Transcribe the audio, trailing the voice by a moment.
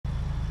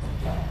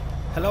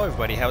Hello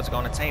everybody, how's it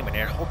going? It's Eamon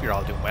here. Hope you're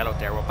all doing well out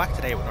there. We're back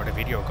today with another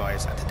video,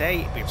 guys, and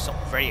today we have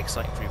something very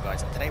exciting for you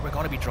guys. And today we're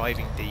going to be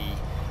driving the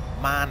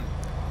MAN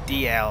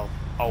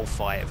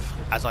DL05,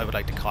 as I would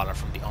like to call it,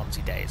 from the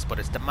OMSI days. But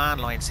it's the MAN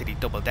Line City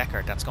double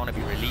decker that's going to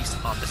be released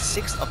on the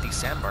 6th of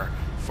December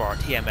for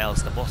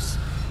TML's The Bus.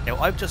 Now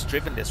I've just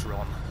driven this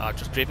run, I've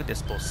just driven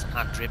this bus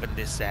and driven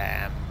this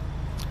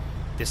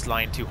this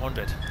Line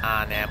 200,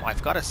 and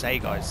I've got to say,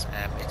 guys,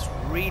 it's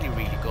really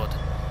good.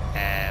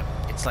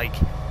 It's like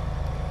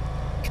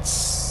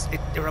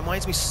it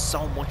reminds me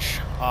so much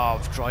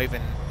of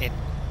driving in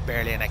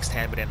Berlin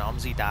X10 within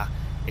OMSI that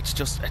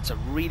it's a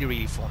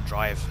really fun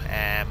drive.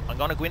 I'm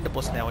going to go in the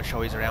bus now and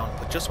show you around,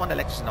 but just want to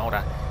let you know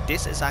that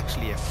this is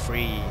actually a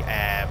free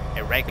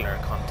irregular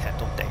content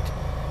update.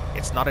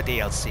 It's not a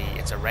DLC,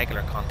 it's a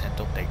regular content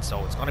update,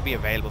 so it's going to be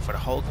available for the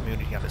whole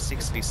community on the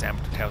 6th of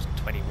December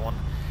 2021.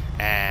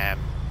 Yeah,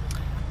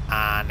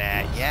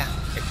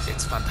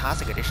 it's a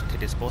fantastic addition to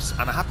this bus,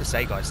 and I have to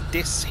say, guys,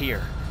 this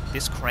here,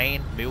 this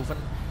crane moving,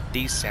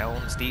 these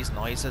sounds, these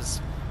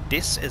noises,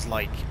 this is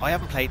like, I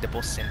haven't played the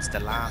bus since the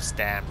last,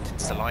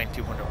 since the Line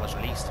 200 was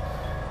released,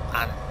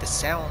 and the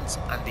sounds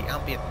and the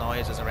ambient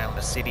noises around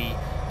the city,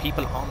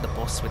 people on the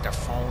bus with their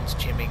phones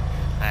chiming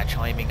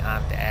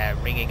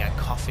and ringing and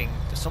coughing.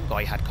 Some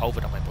guy had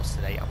COVID on my bus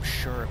today, I'm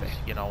sure of it,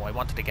 you know. I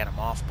wanted to get him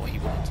off, but he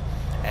wouldn't.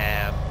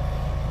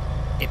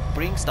 It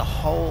brings the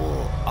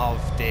whole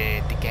of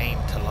the game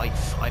to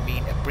life. I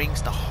mean, it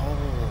brings the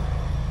whole,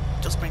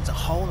 just brings a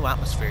whole new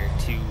atmosphere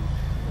to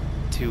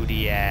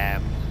the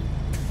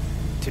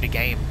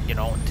game, you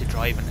know, to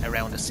driving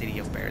around the city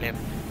of Berlin.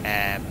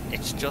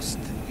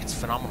 It's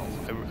phenomenal,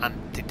 and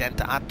then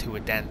to add to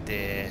it, then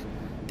the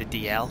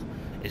DL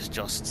is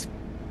just,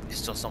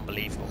 it's just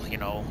unbelievable, you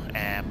know.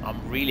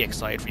 I'm really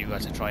excited for you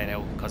guys to try it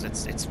out, because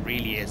it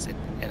really is. It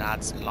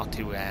adds a lot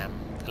to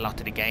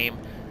the game.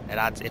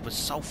 It was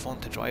so fun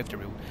to drive the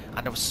route,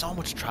 and there was so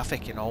much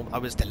traffic, you know. I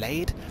was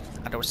delayed,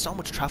 and there was so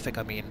much traffic.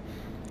 I mean,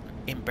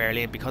 in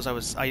Berlin, because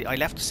I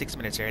left 6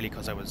 minutes early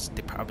because I was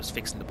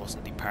fixing the bus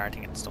and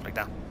departing and stuff like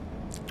that.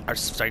 Or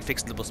sorry,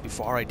 fixing the bus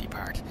before I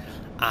depart,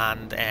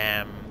 and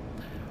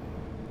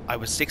I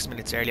was 6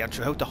 minutes early, and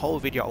throughout the whole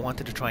video I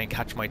wanted to try and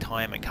catch my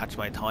time,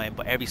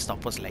 but every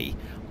stop was late.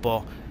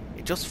 But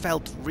it just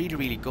felt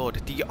really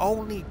good. The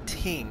only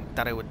thing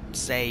that I would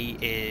say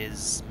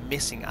is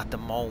missing at the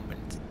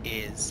moment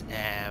is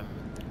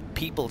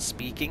people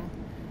speaking.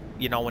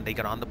 You know, when they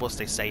get on the bus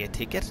they say a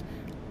ticket,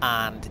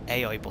 and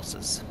AI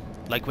buses.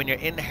 Like when you're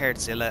in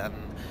Herzliya and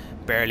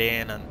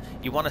Berlin and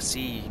you want to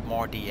see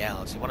more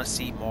DLs, you want to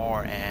see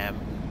more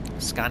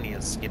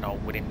Scanias, you know,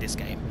 within this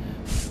game,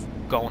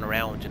 going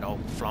around, you know,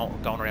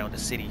 going around the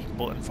city.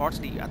 But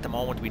unfortunately at the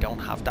moment we don't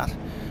have that.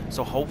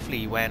 So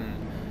hopefully when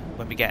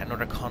we get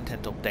another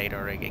content update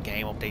or a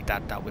game update,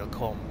 that will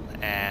come.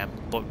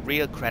 But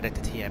real credit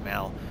to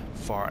TML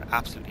for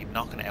absolutely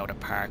knocking it out of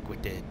the park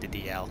with the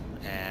DL.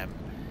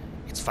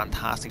 It's a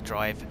fantastic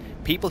drive.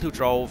 People who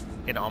drove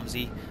in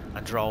OMSI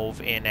and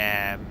drove in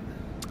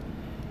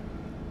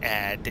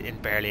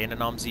Berlin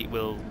and OMSI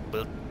will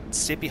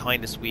sit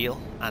behind this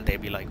wheel and they'll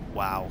be like,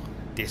 wow,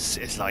 this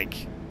is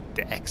like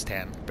the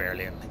X10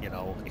 Berlin, you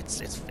know.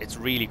 It's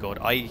really good.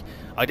 I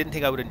didn't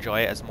think I would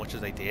enjoy it as much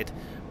as I did,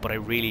 but I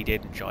really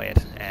did enjoy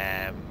it.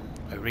 I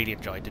really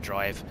enjoyed the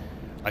drive.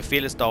 I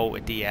feel as though a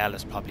DL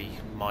is probably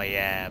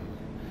my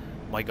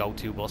my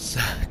go-to bus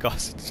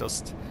because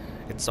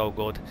it's so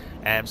good.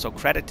 So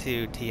credit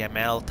to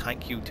TML,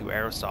 thank you to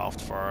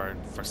Aerosoft for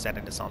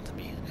sending this on to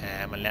me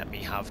and let me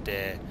have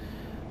the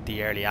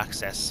early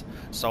access.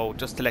 So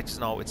just to let you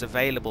know, it's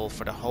available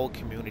for the whole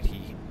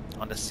community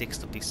on the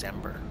 6th of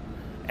December.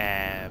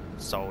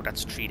 So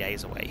that's 3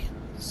 days away.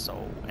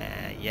 So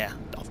yeah,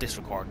 of this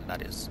recording,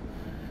 that is.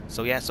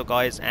 So yeah, so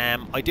guys,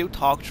 I do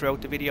talk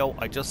throughout the video.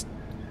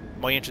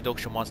 My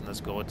introduction wasn't as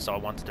good, so I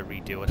wanted to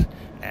redo it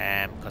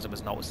because I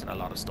was noticing a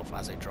lot of stuff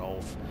as I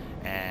drove.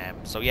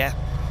 So yeah,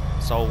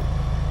 so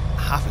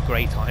have a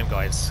great time,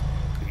 guys.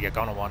 You're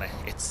gonna want it.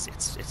 It's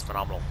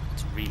phenomenal.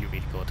 It's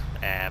really good.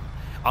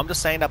 I'm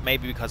just saying that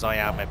maybe because I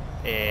am a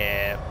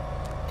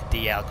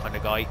DL kind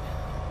of guy,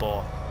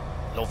 but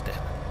loved it.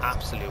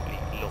 Absolutely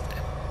loved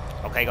it.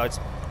 Okay, guys,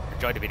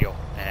 enjoy the video.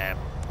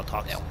 I'll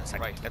talk to you in a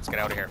second. Right, let's get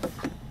out of here.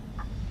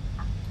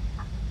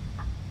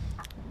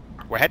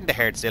 We're heading to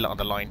Herzliya on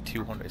the Line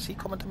 200. Is he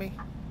coming to me?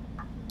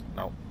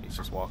 No, he's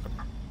just walking.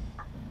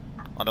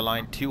 On the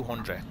Line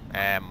 200.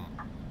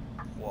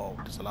 Whoa,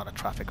 there's a lot of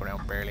traffic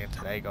around Berlin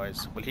today,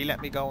 guys. Will he let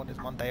me go on his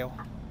Mondeo?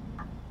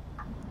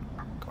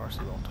 Of course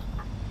he won't.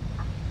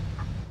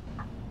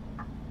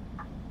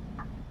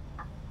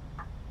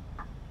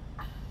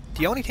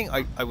 The only thing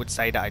I would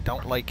say that I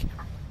don't like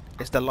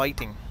is the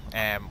lighting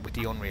with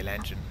the Unreal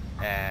Engine.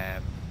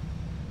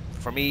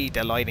 For me,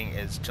 the lighting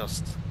is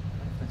just...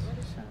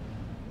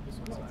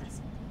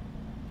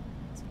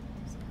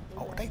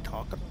 Oh, are they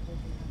talking?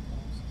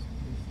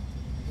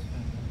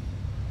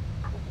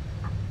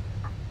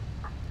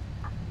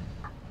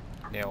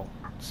 No.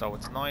 So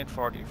it's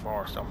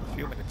 9:44, so I'm a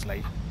few minutes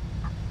late.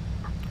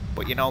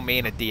 But you know me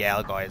and a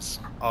DL, guys,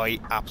 I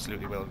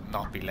absolutely will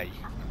not be late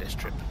on this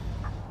trip.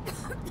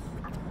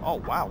 Oh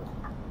wow,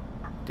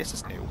 this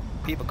is new.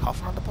 People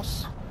coughing on the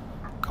bus.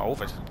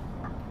 COVID.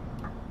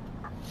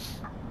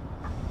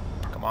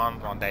 Come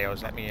on,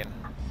 Rondeos, let me in.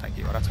 Thank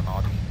you. Oh, that's an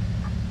Audi.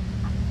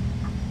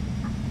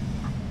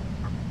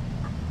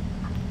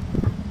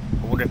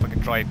 I wonder if I can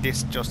drive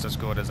this just as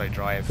good as I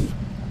drive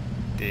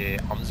the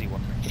OMSI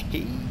one.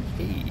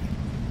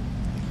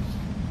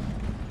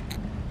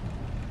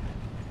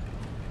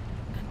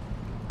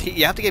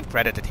 You have to give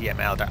credit to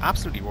TML. They're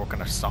absolutely working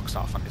their socks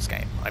off on this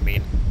game. I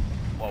mean,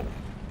 whoa.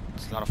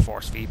 There's a lot of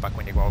force feedback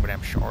when you go over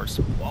them shores.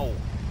 Whoa.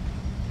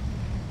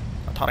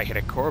 I thought I hit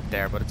a curb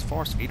there, but it's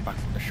force feedback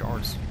from the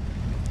shores.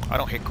 I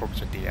don't hit curbs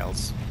with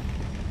DLs.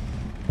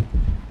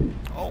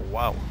 Oh,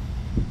 wow.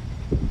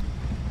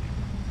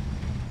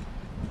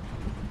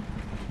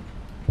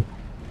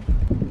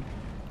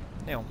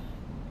 You know,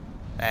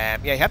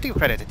 yeah, you have to give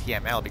credit to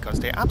TML because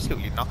they're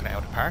absolutely knocking it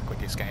out of the park with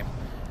this game.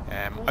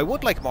 I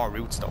would like more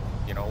routes though,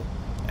 you know.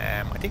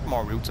 I think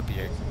more routes would be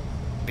a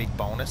big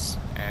bonus.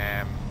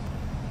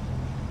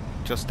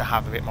 Just to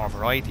have a bit more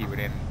variety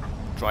within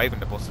driving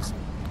the buses.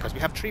 Because we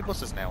have 3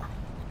 buses now.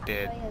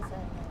 The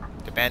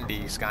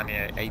Bendy,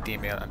 Scania,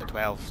 18 mil and the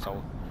 12.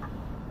 So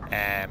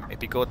it'd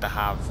be good to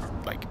have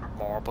like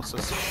more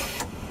buses.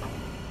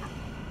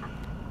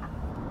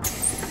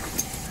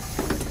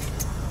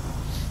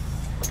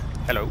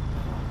 Hello.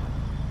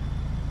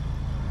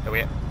 Oh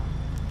yeah.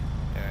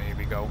 Here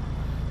we go.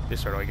 This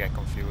is where I get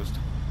confused.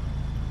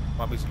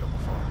 What was he looking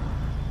for?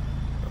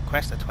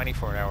 Request a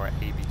 24-hour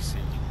ABC.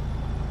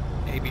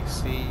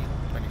 ABC,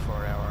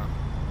 24-hour.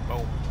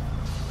 Boom.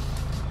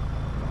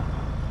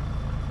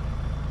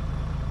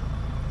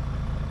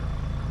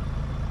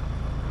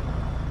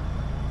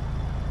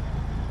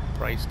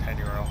 Price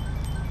 €10.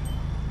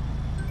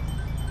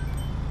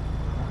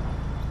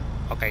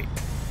 Okay.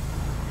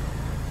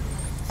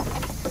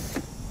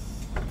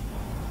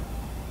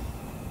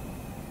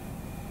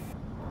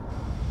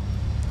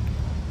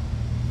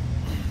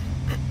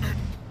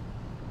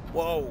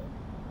 Whoa.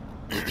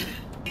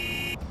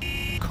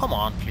 Come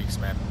on, please,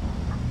 man.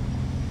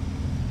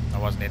 I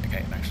wasn't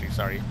indicating, actually.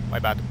 Sorry. My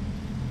bad.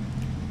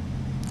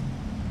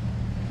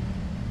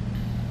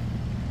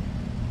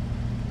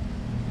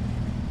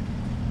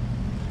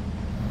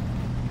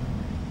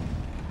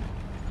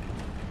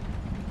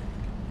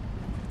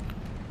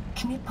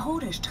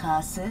 Kniphode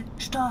Straße,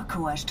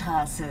 Storkower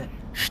Straße.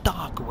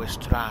 Storkower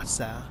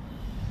Straße.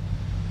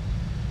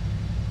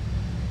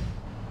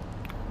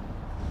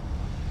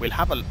 We'll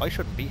have a... I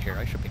shouldn't be here.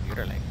 I should be in the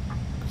other lane.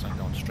 Because I'm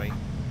going straight.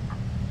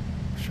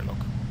 Sure, look.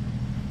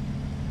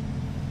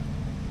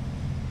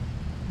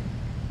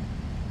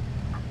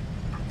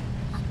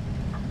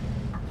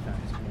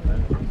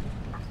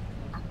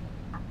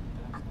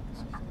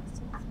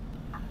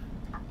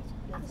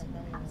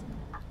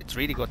 It's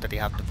really good that they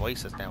have the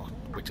voices now,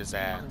 which is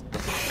I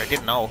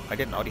didn't know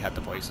they had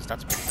the voices.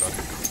 That's pretty good.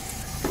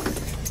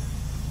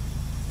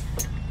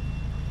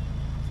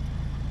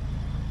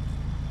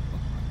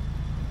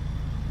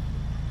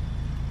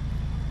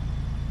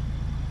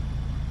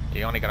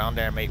 You only get on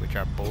there, mate, with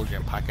your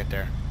bulging packet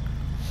there.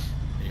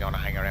 You're gonna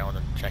hang around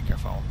and check your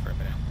phone for a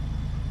minute.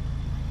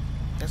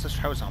 This is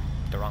how's on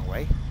the wrong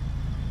way.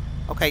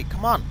 Okay,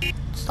 come on.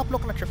 Stop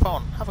looking at your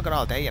phone. Haven't got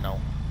all day, you know.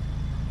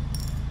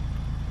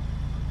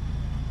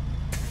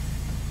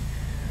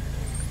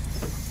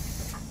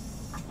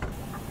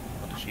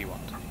 What does she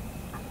want?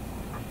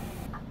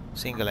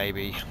 Single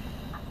AB.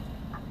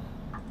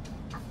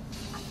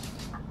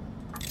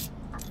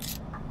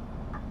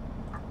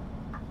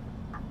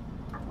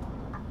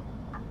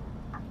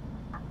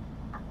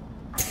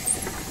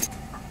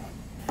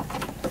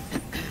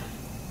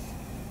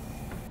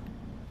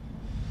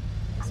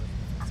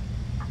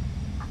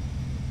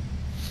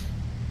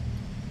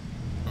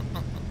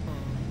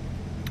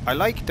 I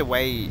like the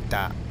way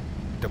that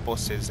the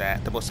bus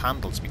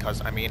handles,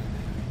 because I mean,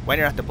 when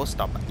you're at the bus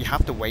stop, you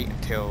have to wait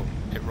until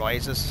it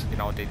rises. You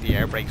know, the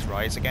air brakes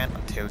rise again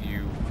until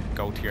you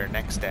go to your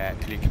next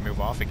till you can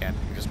move off again,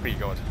 which is pretty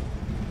good.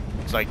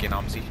 It's like in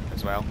OMSI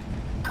as well.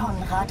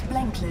 Konrad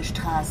Blenkle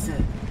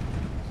Straße.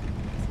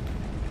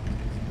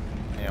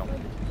 Yeah.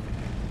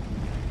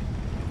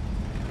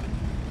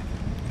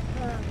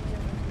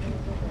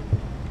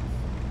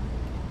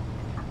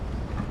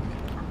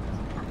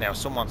 Now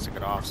someone wants to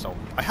get off, so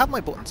I have my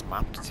buttons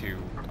mapped to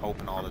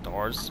open all the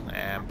doors,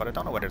 but I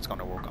don't know whether it's going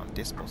to work on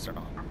this bus or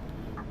not.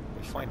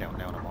 We'll find out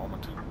now in a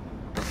moment.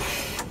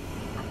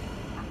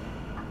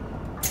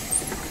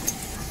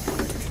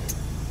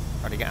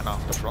 Are they getting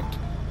off the front?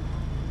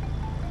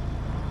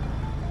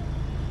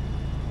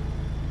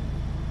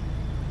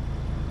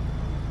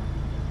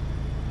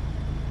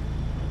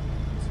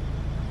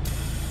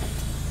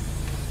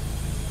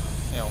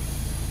 You know.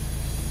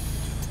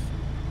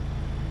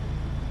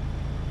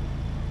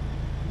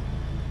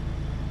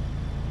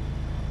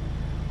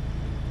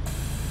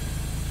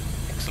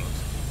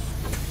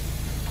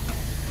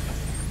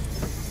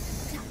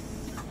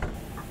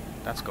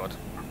 That's good.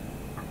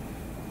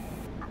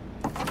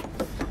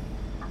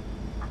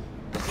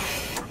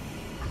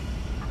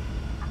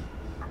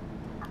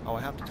 Oh,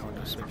 I have to turn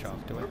the switch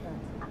off, do I?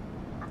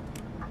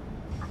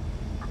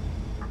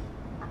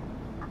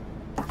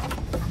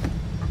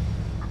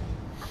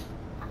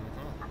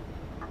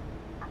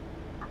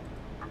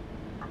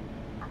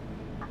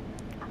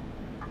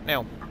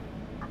 Now,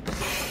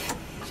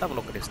 let's have a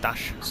look at this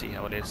dash, see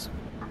how it is.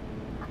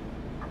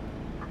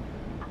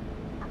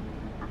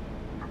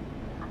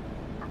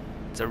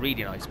 It's a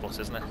really nice bus,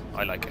 isn't it?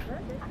 I like it.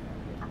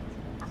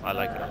 I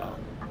like it a lot.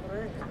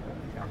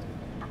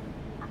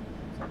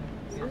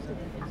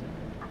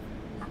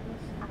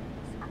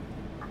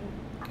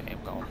 Okay,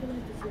 I'm going.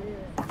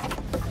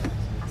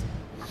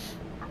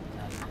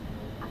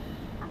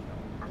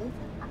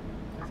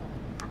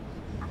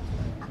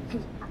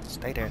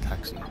 Stay there,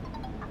 taxi.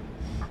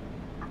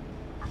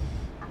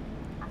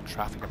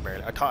 Traffic in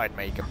Berlin. I thought I'd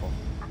make it, but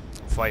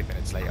I'm 5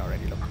 minutes late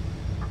already, look.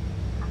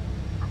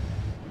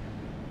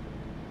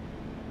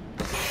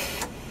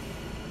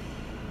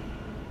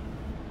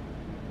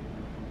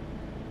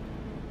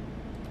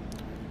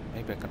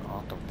 Maybe I can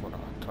auto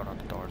turn on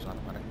the doors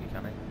automatically,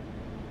 can I?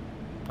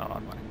 Not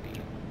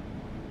automatically.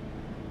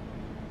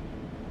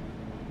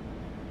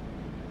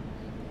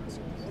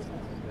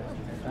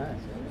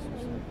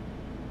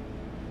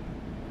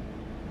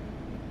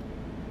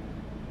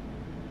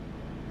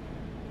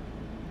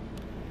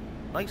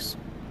 Nice.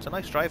 It's a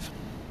nice drive.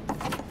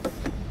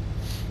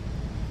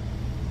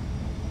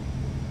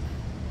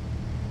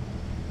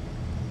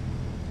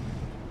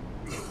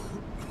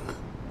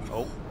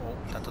 Oh,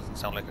 that doesn't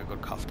sound like a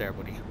good cough there,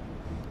 buddy.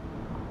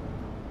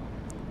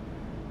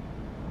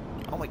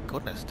 Oh my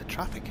goodness, the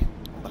traffic.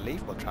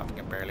 Unbelievable traffic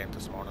in Berlin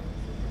this morning.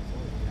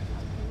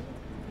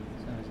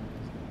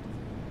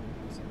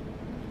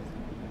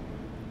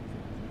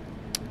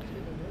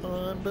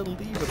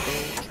 Unbelievable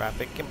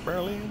traffic in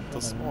Berlin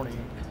this morning.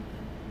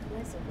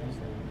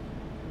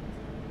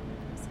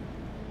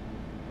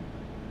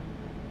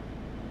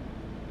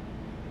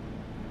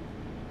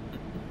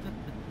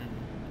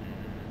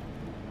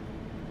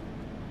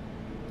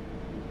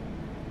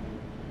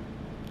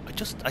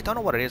 I don't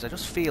know what it is, I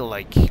just feel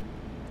like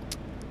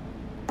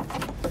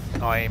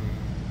I'm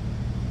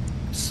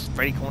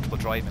very comfortable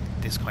driving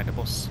this kind of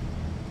bus.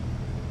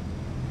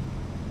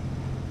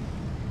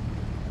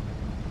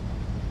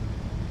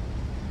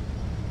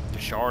 The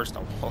shores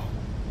though, oh.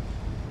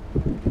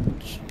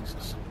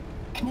 Jesus.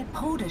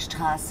 Knipprode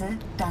Straße,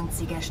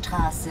 Danziger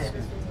Straße.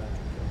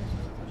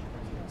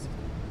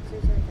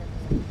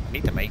 I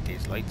need to make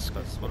these lights,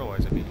 because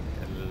otherwise it'd be a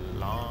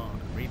long...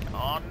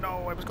 Oh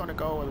no, I was gonna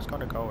go.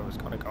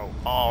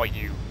 Oh,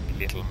 you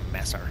little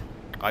messer.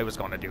 I was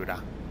gonna do that.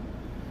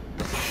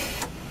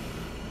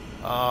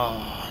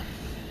 Oh.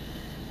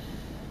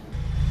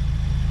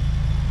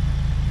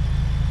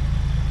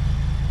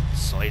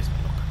 Size of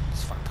it, look.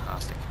 It's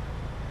fantastic.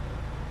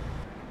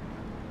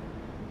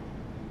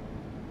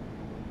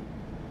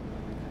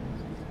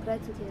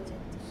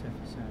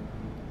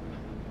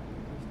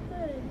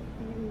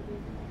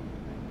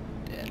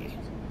 Deadly.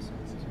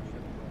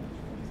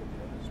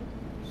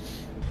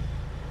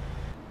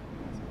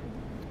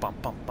 Bum,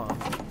 bum, bum.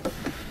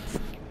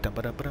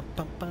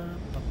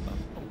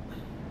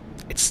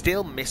 It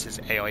still misses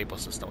AI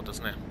buses though,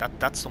 doesn't it?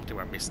 That's something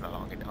we're missing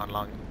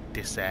along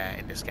this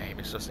in this game.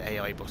 It's just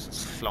AI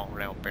buses floating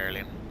around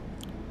Berlin.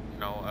 You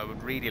know, I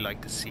would really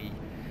like to see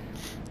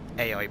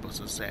AI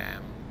buses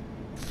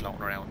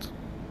floating around.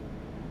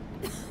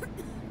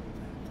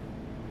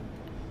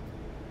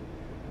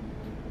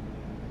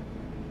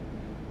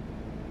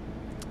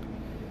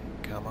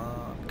 Come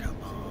on.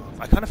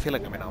 I kind of feel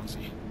like I'm in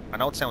OMSI. I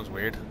know it sounds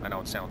weird. I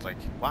know it sounds like,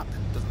 what?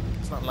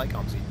 It's not like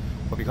OMSI.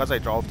 But because I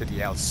drove the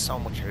DL so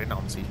much here in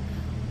OMSI,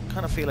 I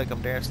kind of feel like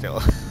I'm there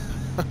still.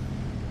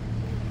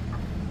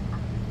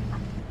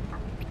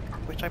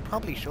 Which I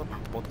probably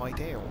shouldn't, but I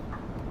do.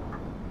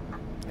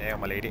 Yeah,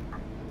 my lady.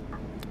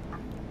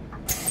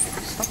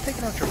 Stop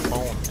taking out your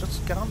phone.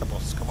 Just get on the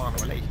bus. Come on,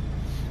 we're late.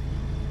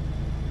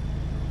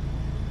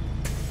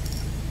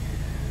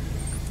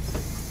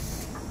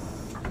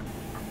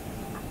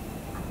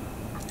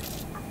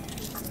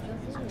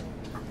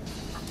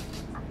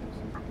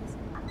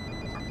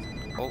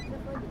 Oh.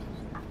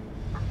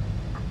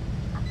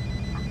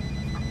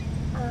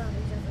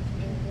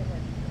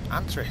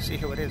 Answer it, see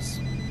who it is.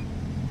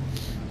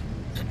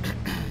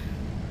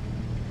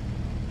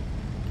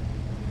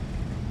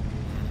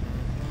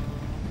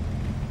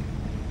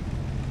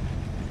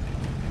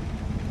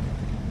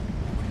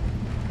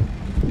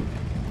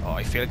 Oh,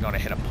 I feel like I'm gonna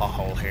hit a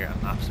pothole here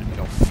and absolutely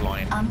go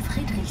flying. Am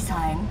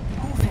Friedrichshain,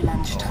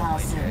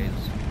 Hofelandstraße.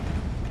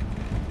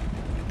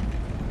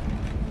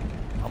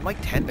 I'm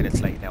like 10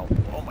 minutes late now.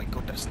 Oh my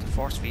goodness, the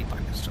force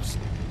feedback is just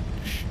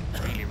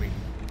really.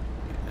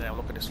 Now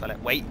look at this fella.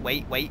 Wait. No.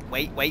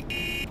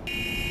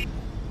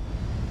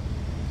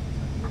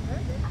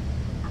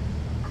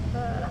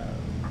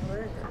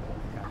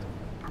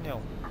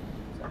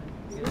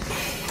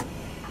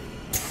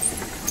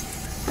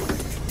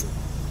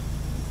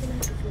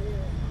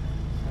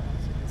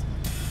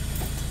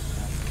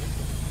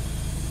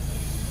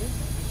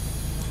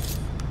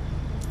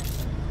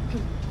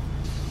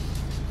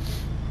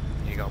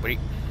 Here you go, buddy.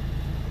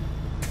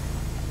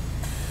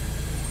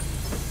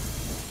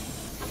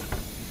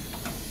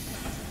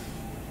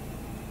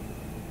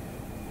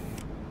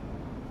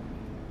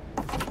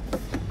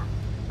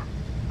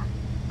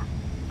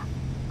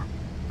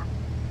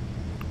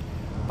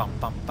 Bum,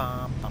 bum,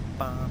 bum, bum,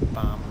 bum,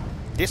 bum.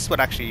 This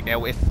would actually,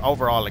 now if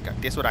overall, like,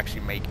 this would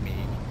actually make me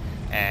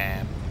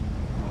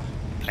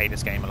play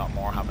this game a lot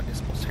more, having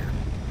this bus here.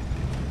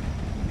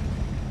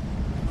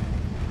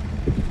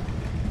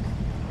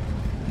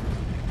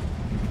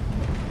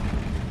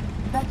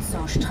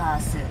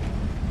 Bötzowstraße.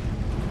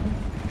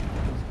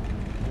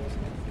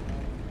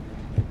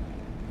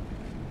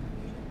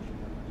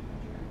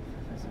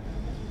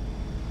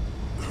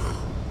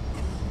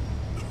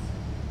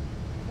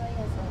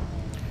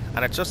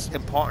 And it's just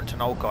important to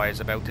note, guys,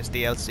 about this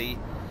DLC,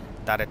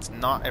 that it's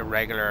not a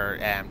regular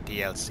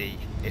DLC.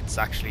 It's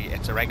actually,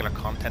 it's a regular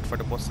content for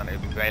the bus, and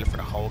it'll be available for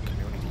the whole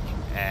community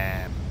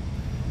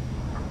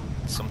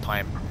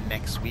sometime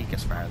next week,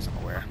 as far as I'm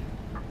aware.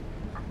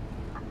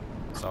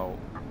 So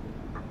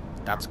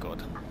that's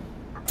good.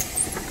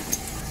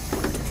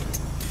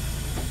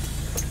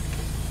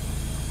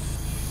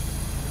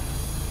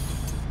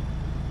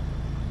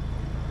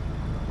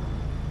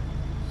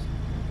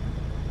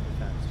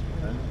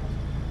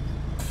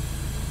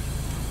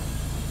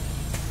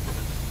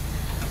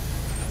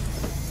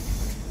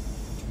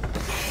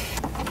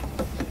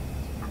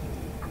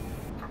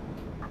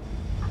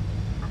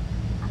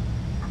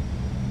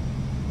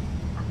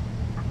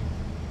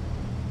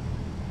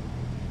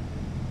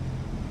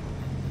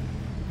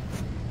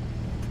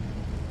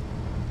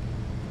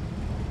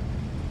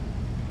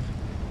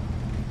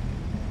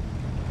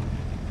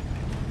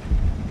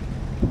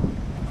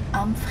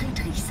 Am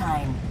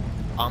Friedrichshain.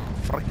 Am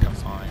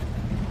Friedrichshain.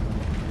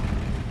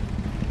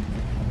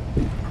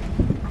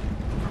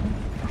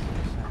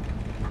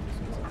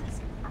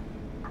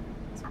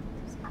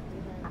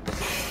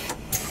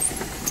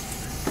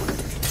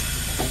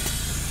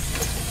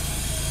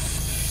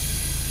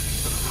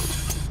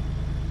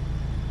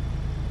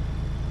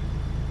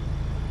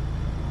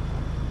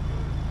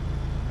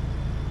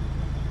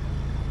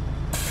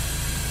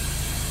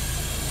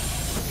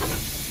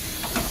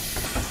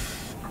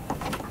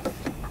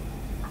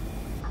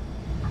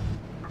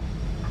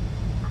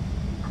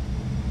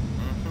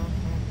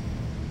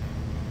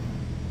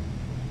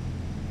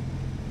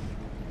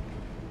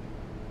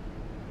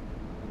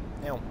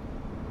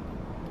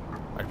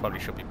 I probably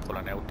should be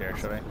pulling out there,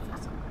 should I?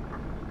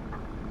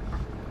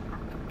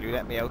 Will you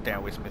let me out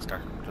there with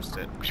mister? Just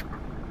to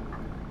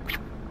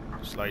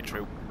slide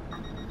through.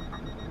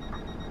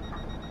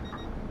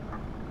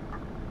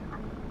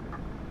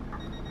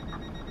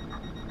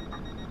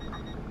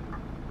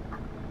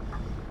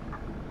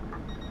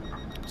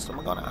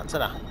 Someone gonna answer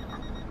that?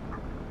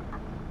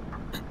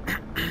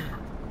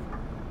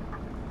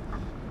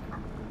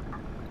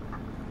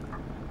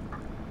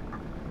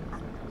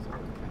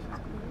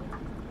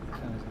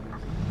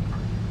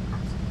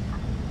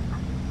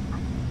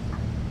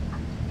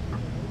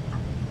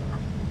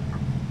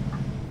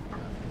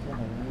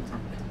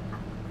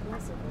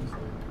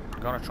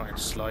 I'm gonna try and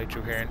slide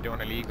through here and do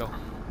an illegal.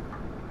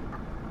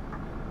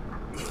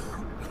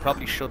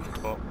 Probably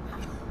shouldn't, but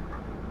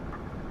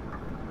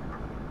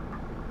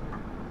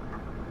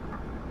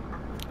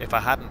if I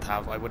hadn't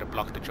have, I would have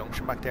blocked the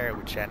junction back there,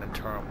 which then in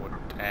turn would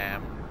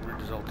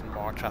result in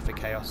more traffic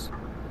chaos.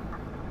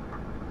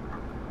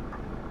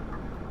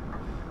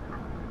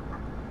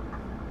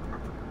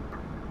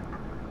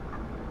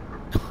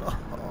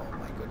 Oh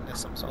my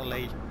goodness, I'm so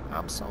late.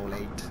 I'm so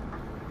late.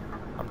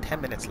 I'm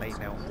 10 minutes late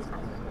now.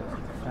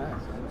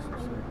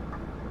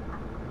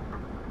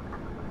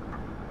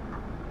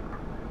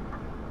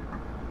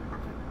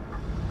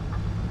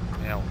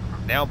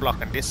 Now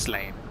blocking this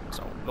lane.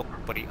 So look,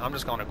 buddy, I'm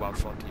just gonna go in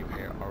front of you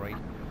here, alright?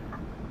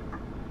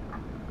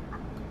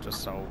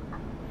 Just so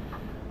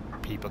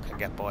people can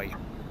get by.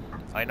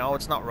 I know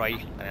it's not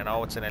right, and I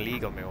know it's an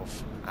illegal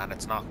move, and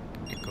it's not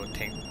a good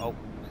thing. Oh,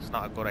 it's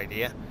not a good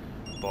idea,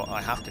 but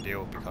I have to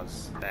do it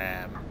because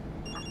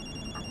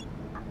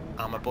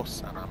I'm a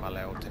bus and I'm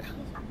allowed to.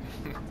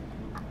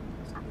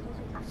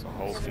 So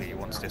hopefully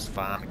once this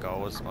van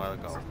goes, I'll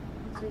go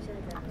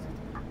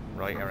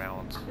right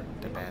around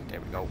the bend. There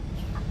we go.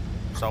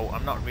 So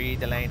I'm not really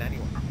delaying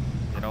anyone,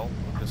 you know,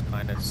 I'm just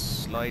kind of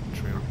slide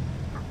through,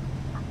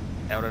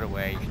 out of the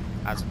way,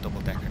 as a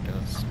double-decker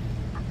does.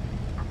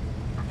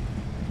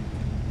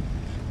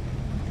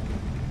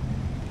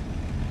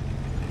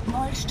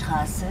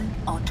 Mollstraße,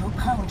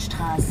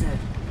 Otto-Braun-Straße.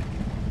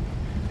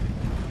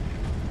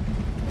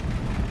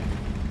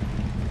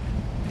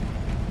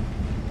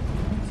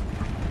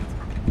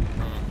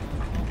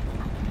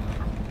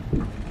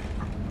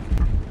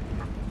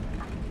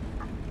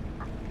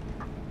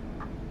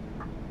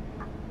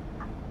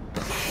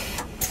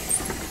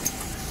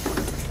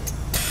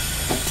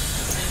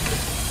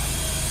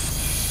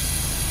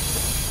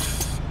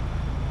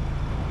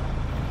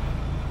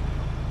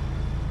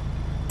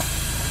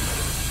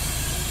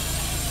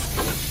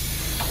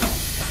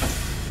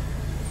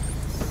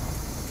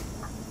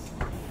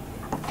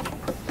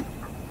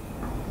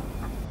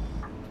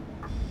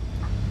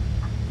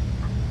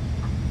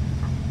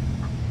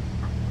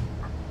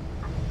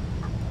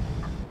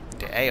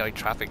 AI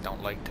traffic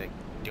don't like to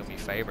do me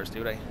favors,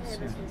 do they?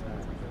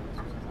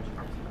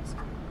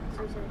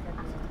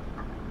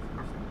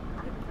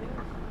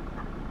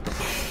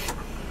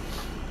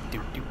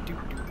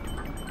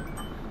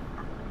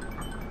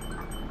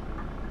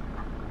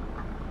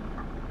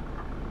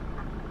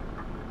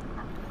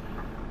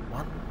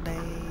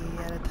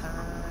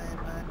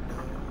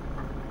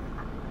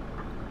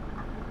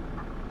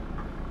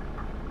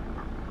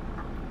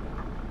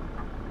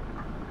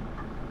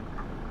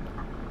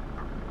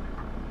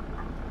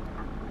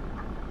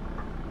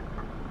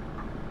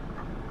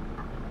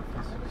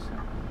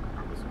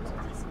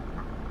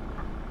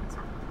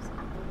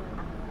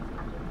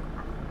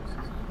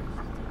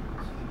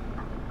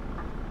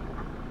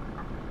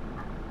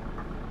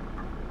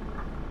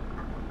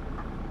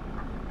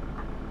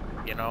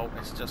 You know,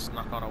 it's just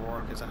not gonna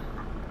work, is it?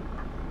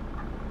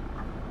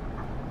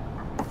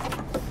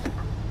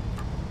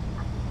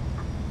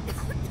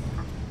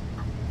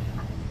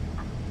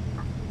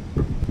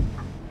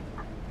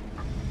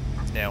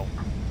 Now,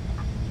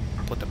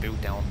 put the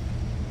boot down.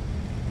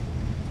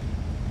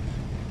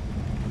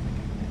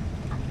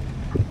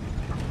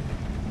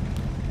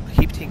 I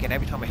keep thinking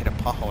every time I hit a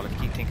pothole,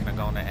 I keep thinking I'm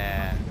gonna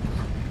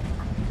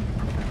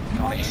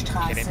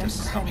get into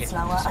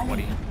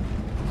somebody.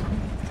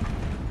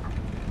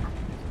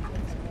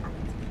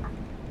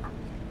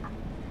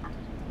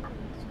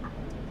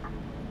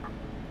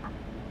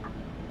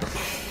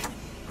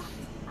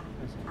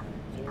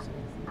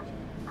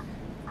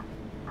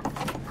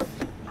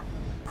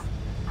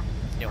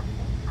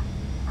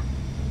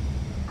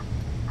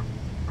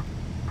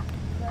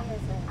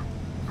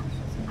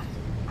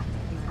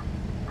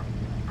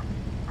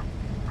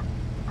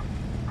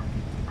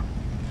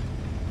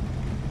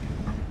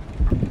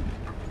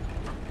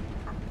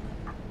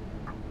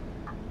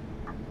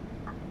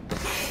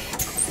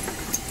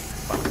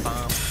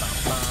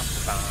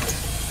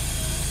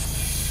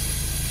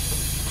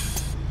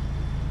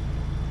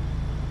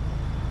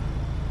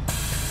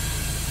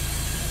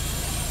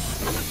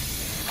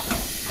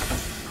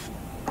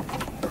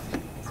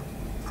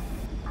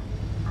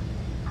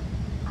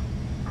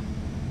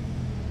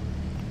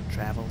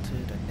 Travel to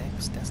the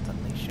next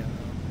destination.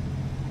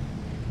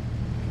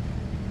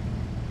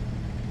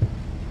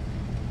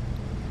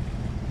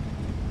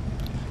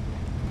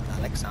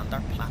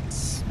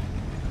 Alexanderplatz.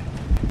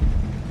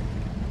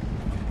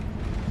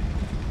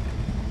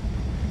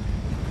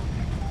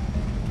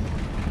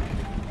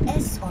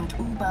 S- und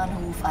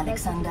U-Bahnhof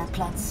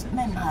Alexanderplatz,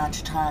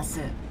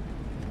 Memhardstraße.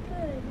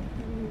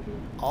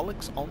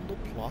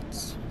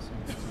 Alexanderplatz.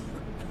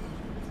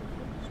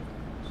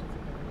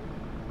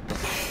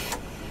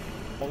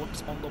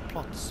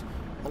 Alexanderplatz.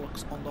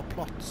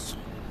 Alexanderplatz.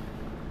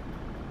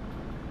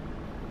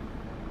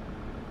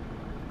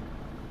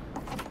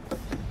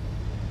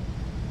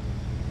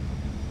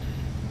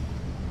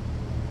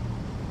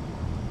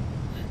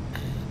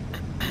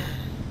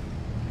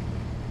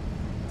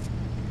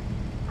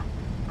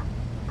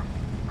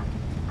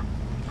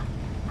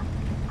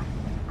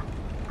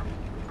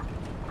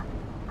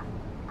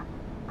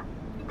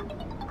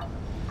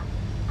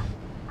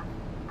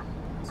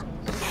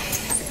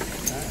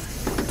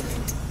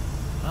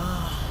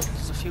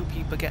 Few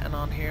people getting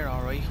on here,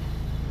 alright.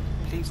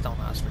 Please don't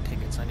ask for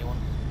tickets, anyone.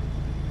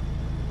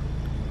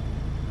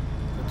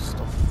 Good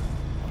stuff.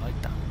 I like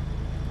that.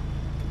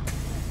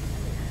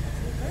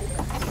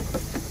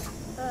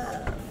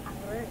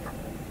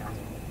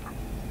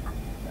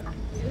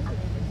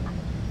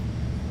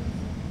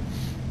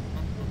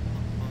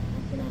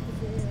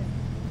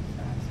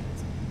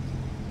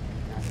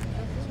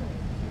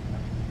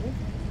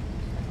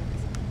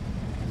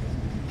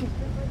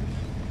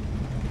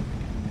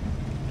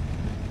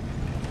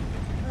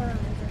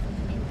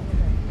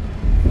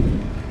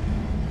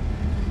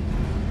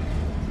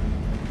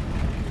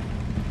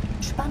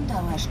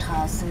 Spandauer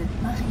Straße,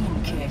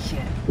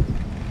 Marienkirche.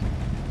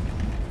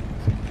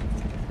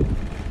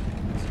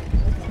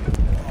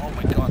 Oh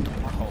my god, the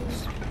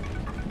potholes.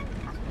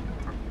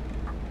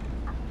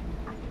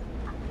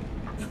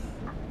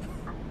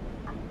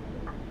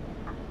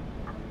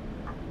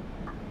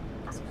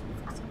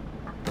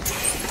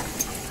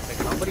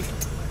 Come on, buddy.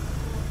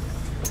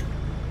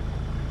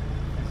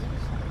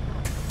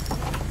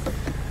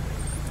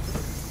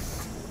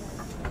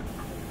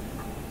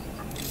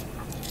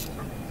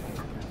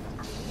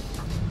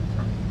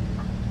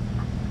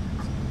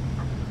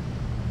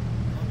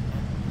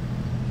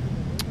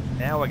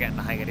 Now we're getting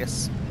the hang of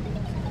this.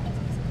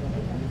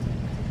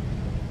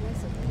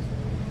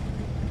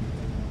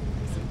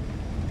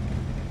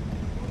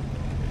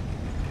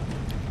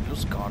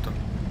 Zoologischer Garten.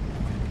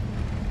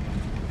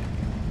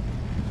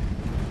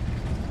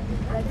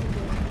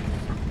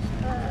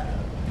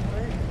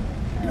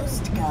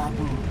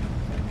 Lustgarten.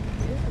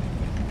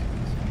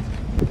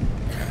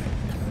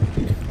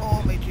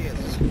 Oh my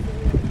Jesus.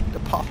 The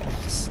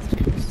potholes.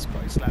 Jesus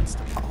Christ, lads,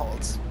 the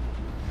potholes.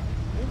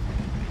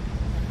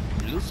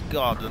 Zoologischer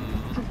Garten.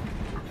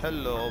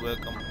 Hello,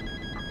 welcome.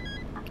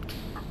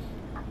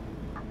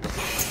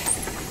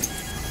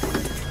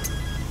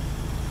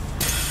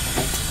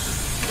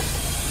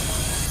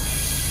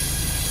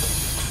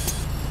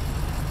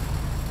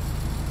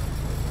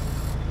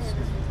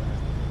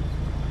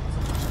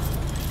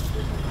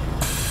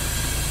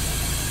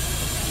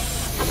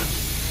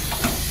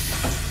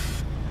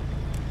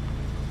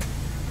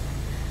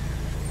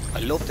 I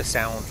love the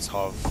sounds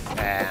of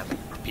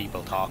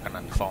people talking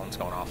and the phones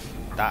going off.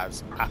 That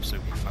is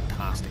absolutely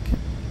fantastic.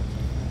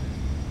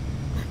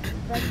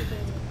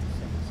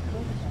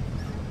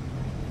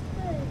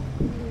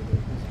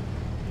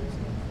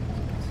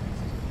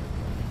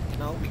 You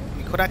know,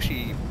 we could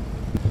actually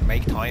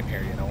make time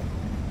here, you know.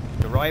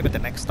 To arrive at the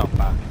next stop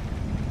at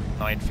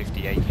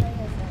 9:58.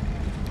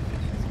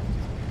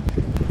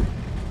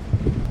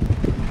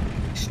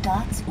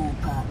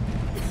 Staatsoper.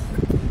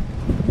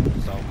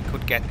 So we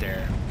could get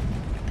there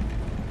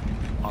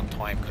on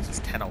time because it's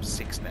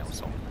 10:06 now,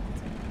 so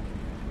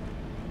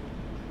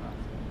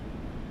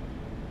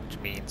which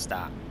means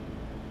that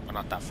we're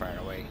not that far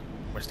away.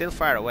 We're still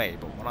far away,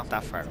 but we're not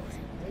that far away.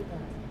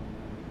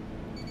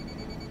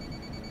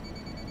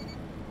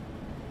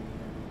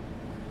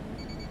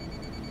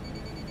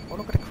 Oh,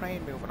 look at the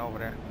crane moving over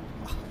there.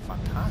 Oh,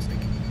 fantastic.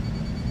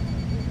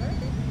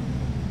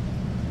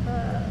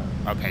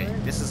 Okay,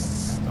 this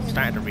is... I'm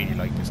starting to really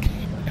like this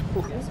game now.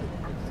 Look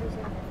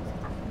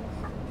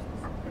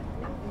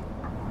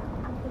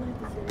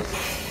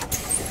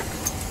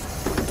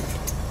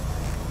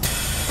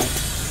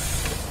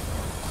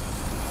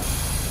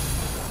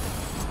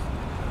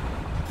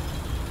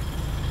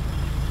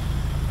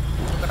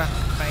at that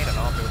crane and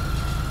all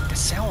moving. The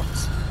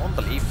sounds,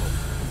 unbelievable.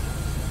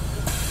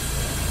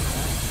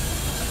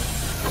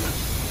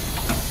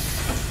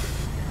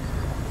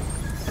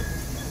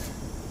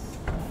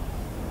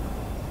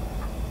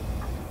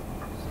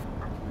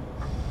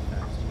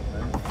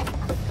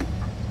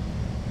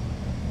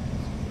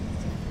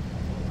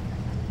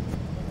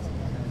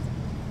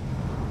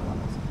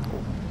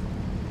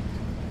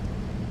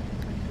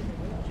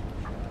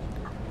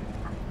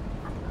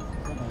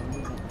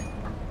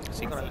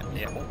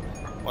 Yeah, well,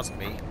 wasn't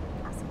me.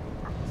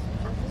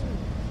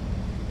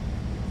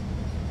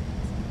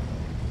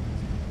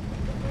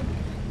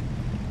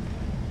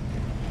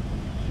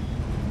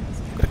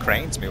 Look at the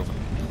cranes moving.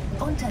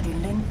 Unter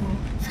den Linden,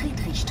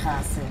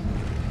 Friedrichstraße.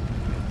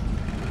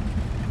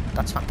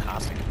 That's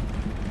fantastic.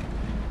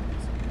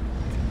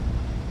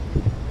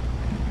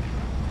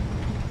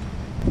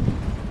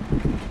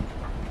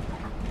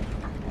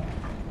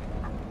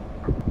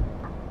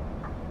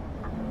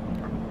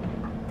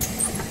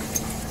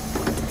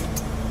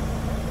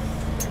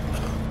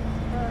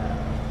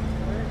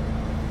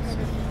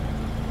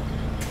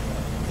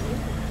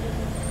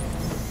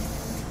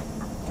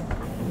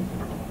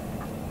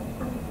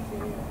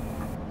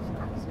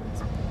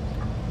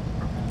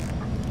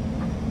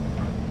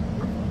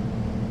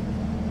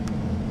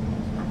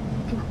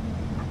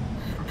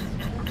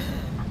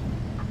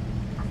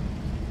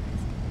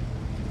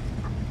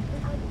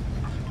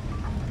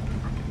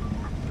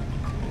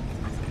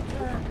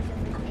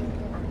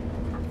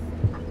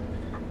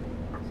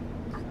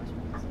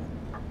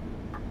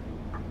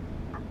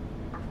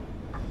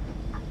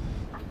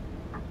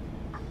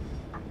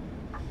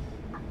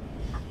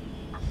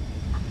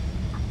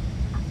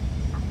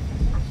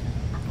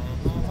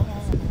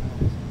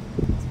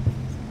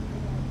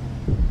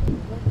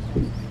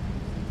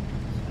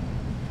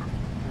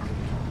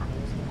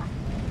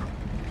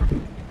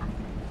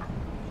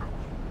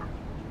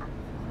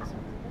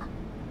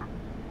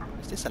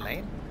 Is this a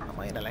lane? Am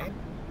I in a lane?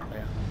 Oh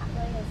yeah.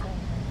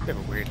 Bit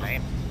of a weird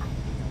lane.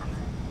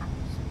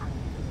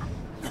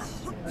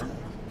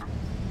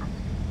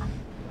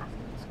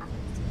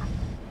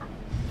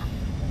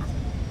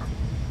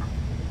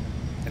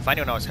 If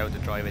anyone knows how to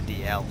drive a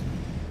DL,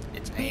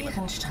 it's Eamon.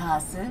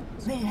 Ehrenstraße,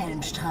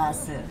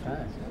 Wilhelmstraße.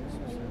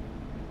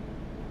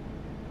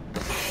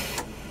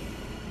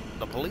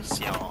 The police,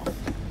 y'all.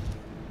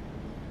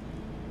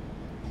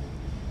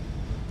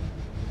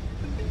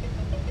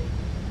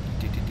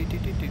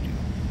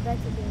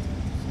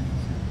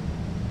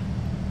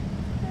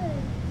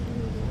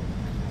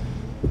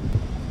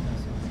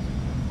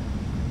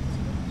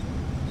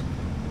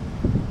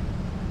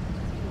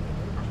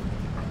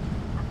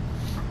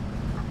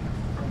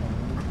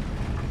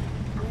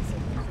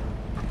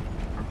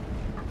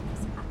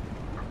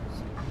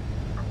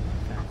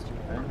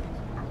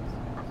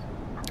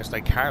 Just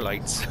like car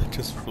lights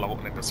just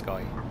floating in the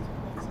sky.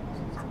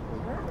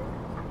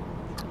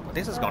 But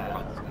this is not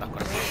going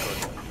to be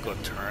a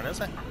good turn, is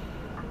it?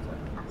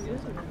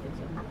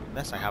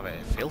 Unless I have a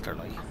filter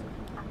light.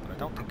 But I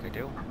don't think I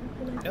do.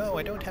 No,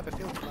 I don't have a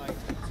filter light.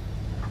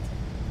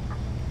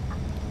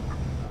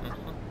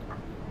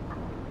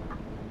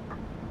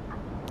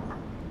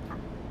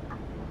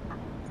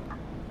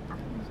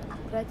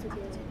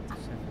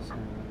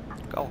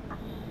 Go.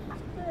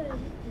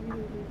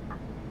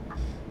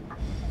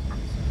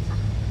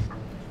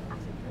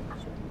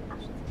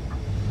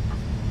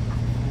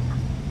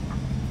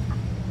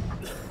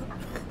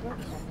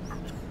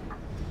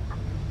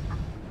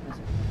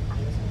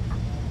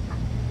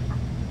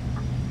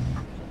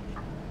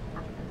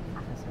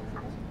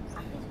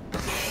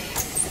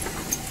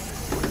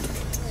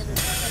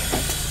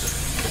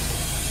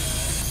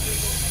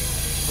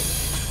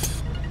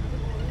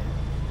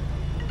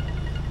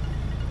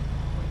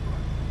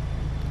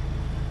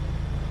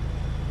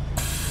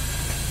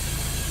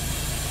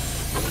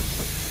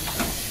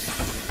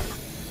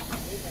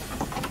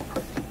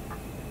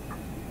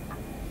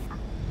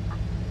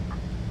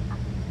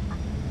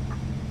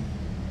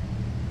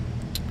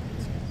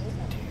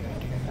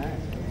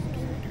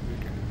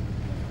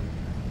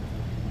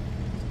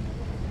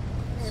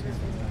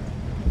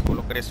 Oh,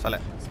 look at this fella.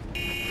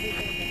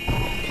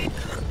 You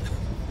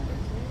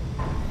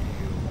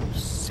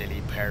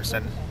silly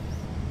person.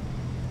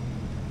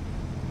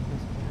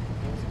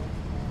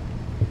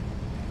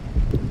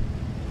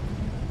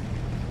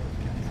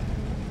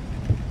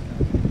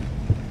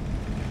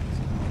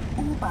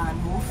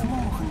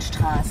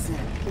 Wilhelmstraße.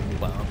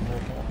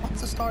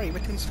 What's the story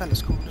with these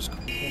fellas coming? Just come.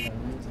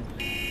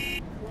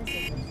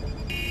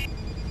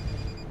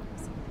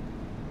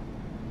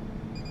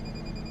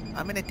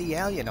 I'm in a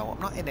DL, you know.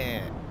 I'm not in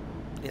a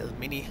little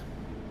mini.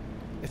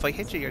 If I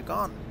hit you, you're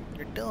gone.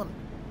 You're done.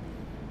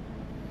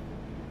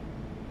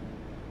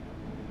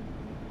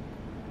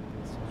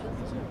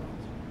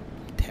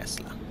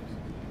 Tesla.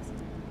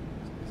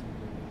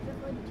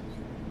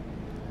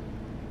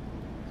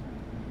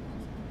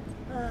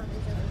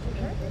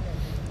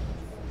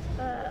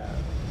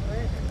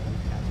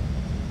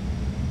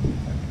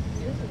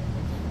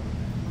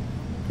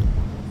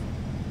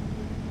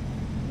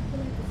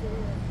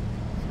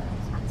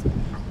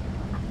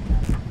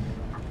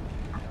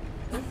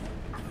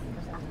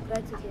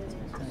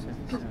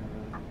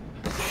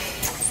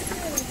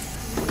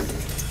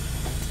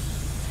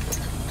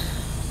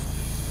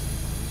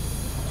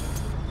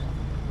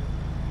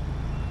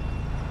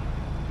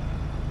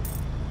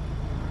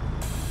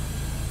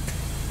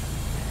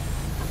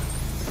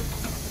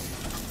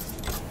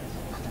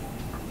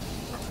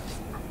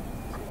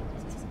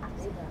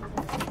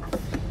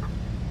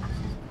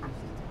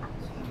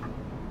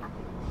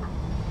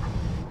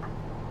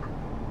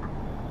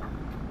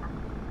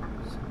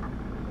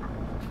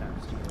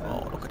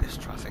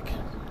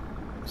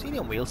 Is he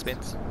on wheel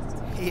spins?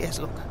 He is,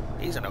 look.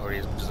 He's in a hurry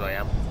as much as I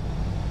am.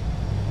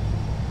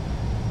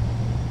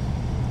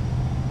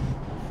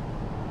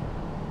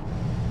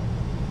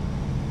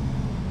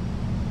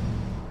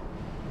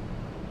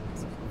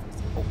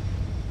 Oh.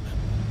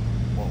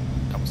 Whoa,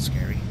 that was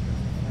scary.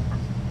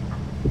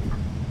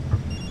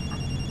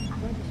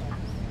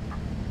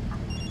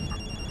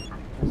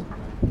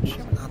 She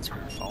haven't answered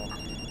her phone.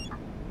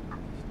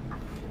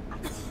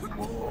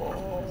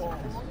 Whoa.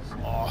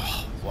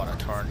 Oh, what a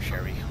turn,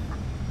 Sherry.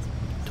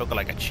 Took her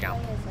like a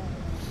champ.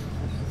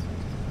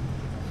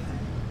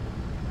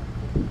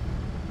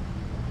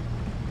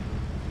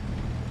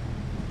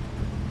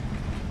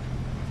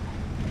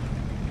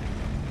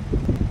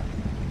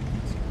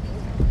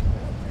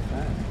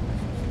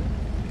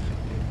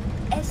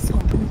 S-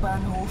 und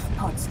U-Bahnhof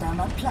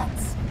Potsdamer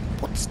Platz.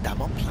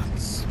 Potsdamer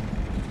Platz.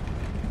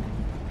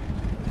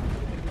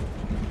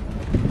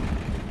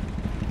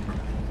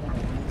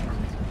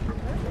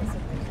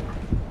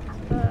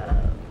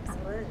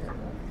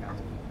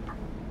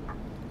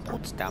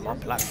 Potsdamer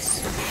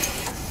Platz.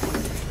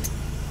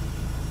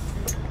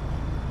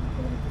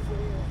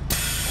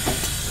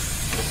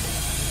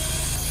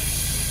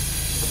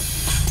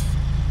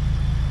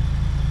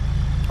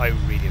 I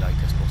really like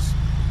this bus.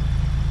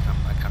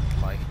 I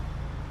can't lie.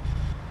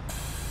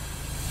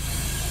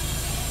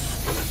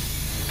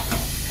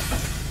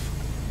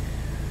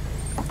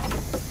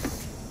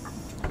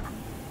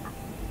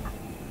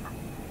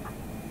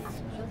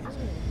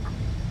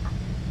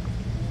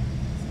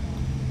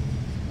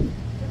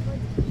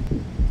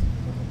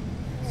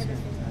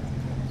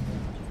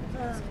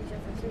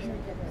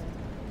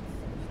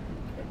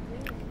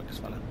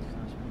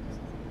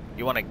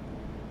 You want to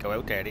go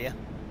out there, do you?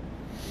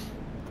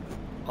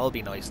 I'll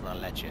be nice and I'll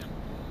let you.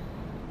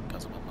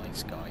 Because I'm a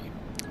nice guy.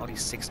 Only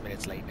 6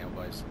 minutes late now,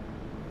 guys.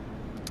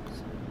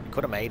 We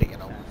could have made it, you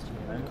know.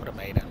 We could have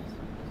made it.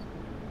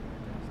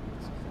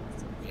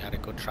 We had a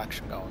good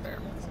traction going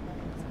there.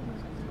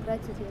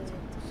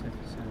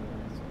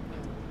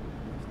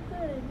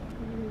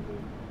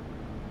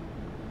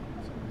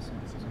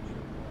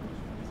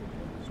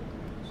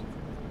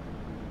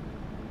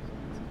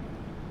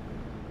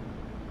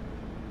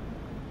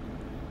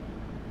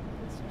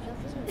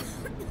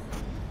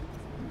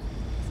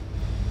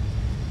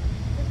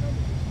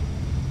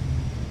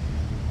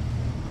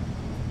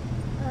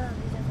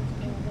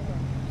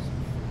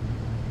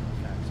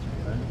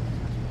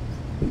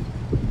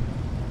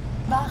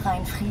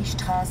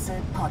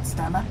 Breitscheidplatz,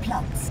 Potsdamer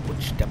Platz.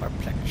 Potsdamer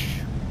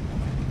Platz.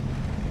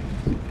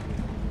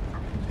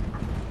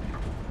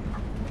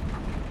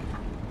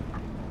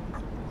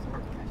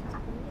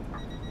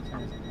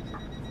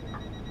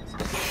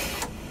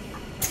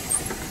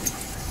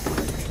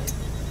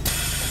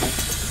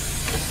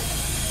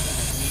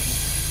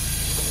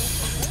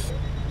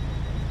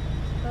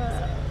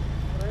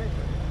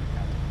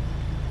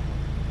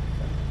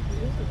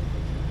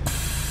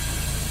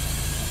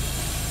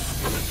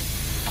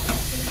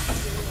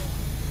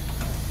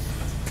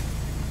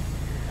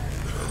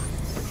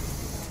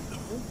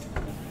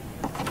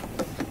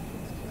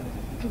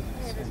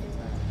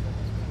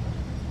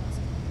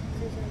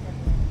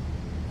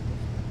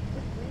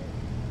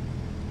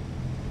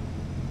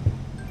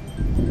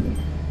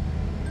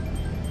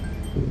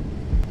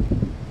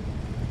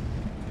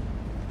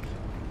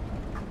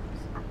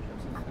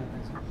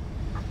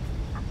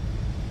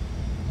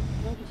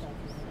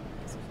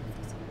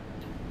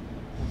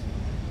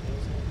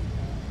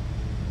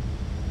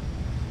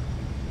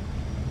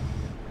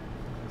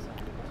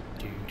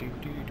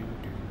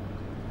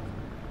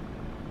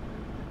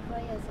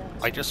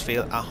 I just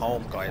feel at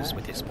home, guys,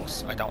 with this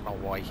bus. I don't know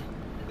why.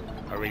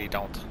 I really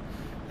don't.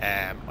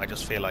 I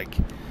just feel like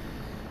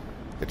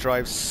it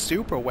drives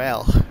super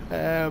well.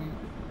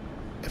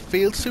 It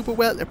feels super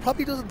well. It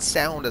probably doesn't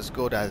sound as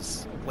good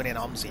as when in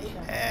OMSI.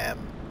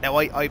 Now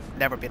I've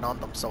never been on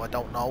them, so I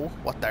don't know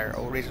what their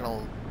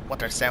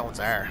sounds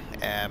are.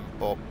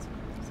 But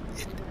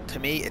to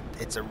me,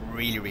 it's a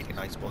really, really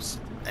nice bus.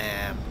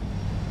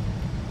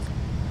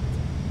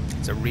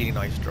 It's a really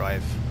nice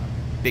drive.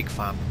 Big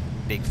fan,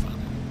 big fan.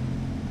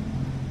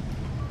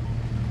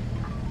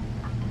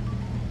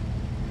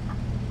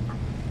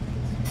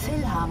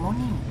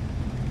 Philharmonie.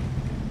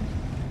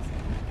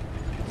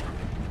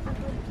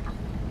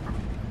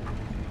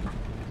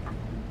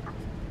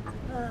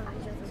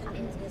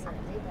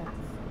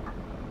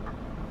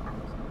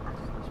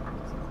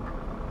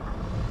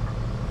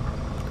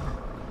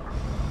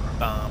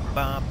 Bam,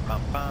 bam,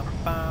 bam, bam,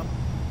 bam.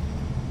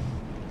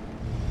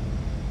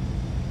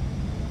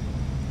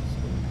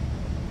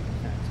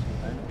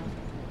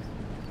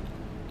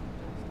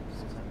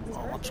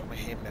 Oh, what's wrong with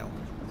him now?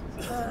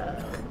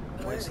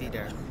 Why is he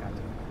there?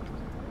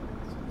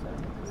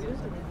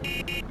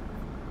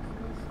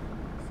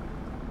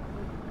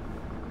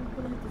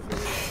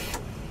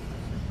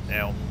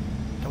 Now,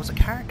 there was a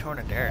car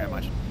turning there, I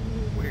imagine.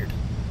 Weird.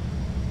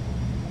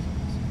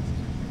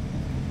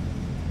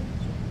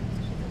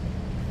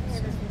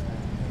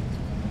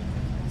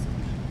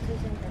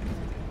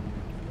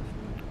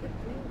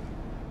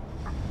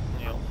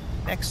 You know,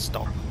 next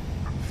stop,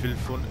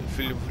 Philharmonie.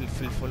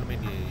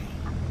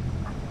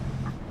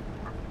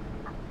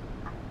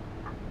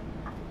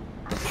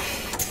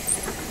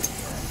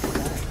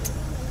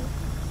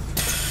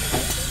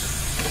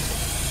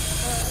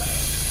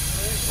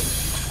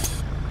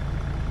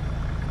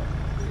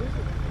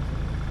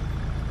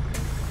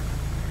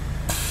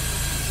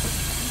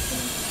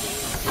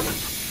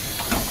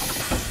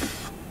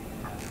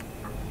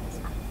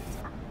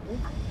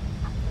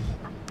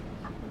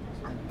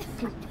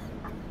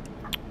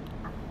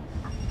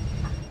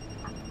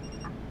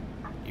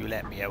 You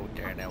let me out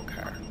there now,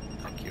 car.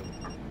 Thank you.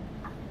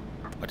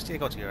 I just need to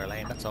go to your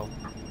lane, that's all.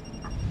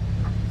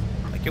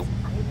 Thank you.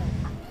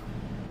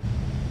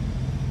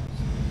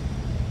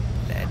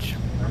 Ledge.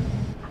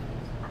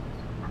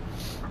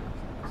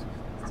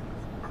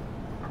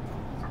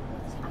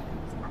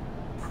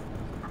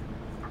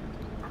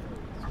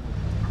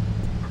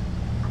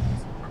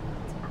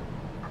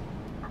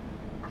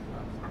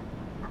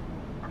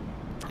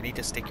 You need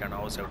to stick your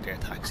nose out there,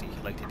 taxi,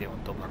 like they do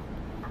in Dublin.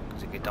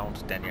 Because if you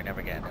don't, then you're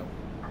never getting out.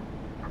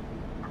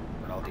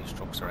 With all these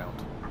trucks around.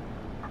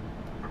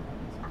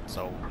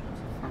 So,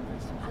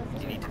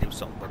 you need to do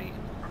something, buddy.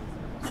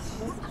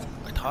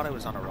 I thought I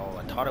was on a roll.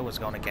 I thought I was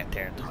going to get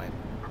there in time.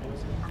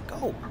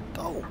 Go!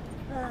 Go!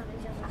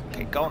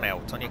 Okay, go now.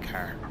 It's on your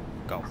car.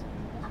 Go.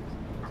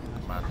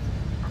 Come on.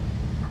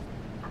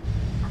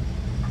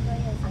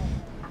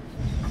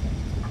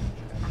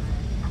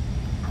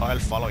 I'll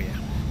follow you.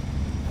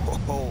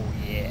 Oh,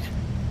 yeah.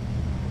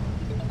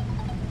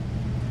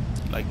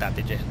 Like that,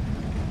 did you?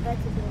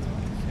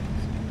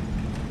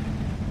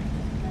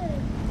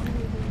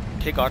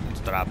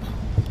 Tiergartenstrap.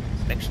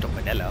 Next to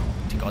Manila.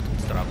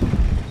 Tiergartenstrap.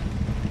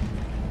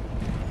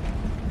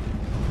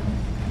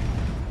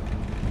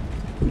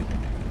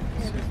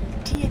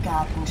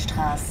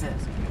 Tiergartenstraße.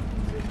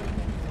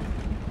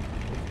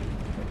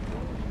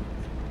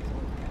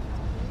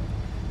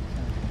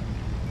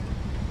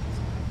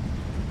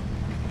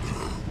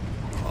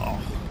 Oh.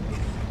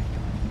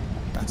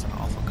 That's an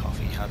awful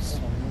coffee he has.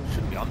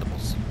 Shouldn't be on the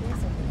bus.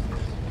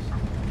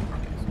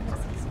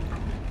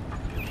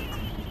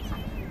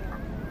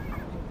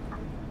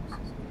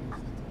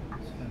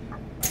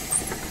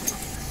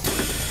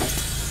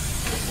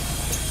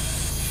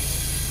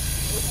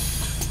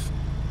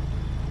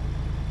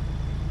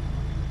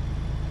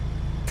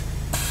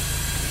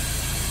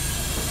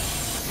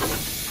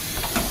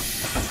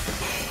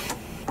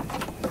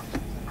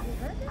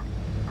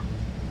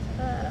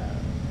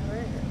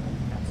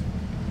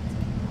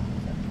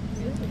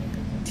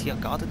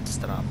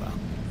 Tiergartenstraße.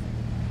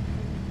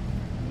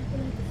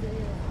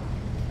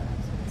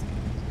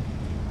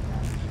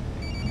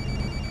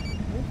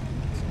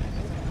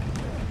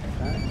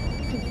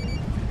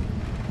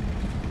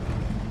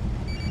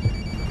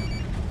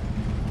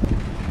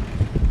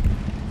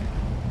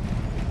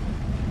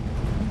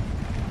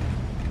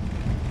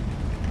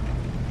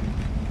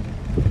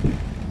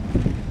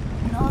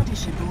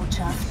 Nordische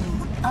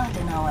Botschaften,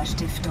 Adenauer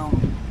Stiftung.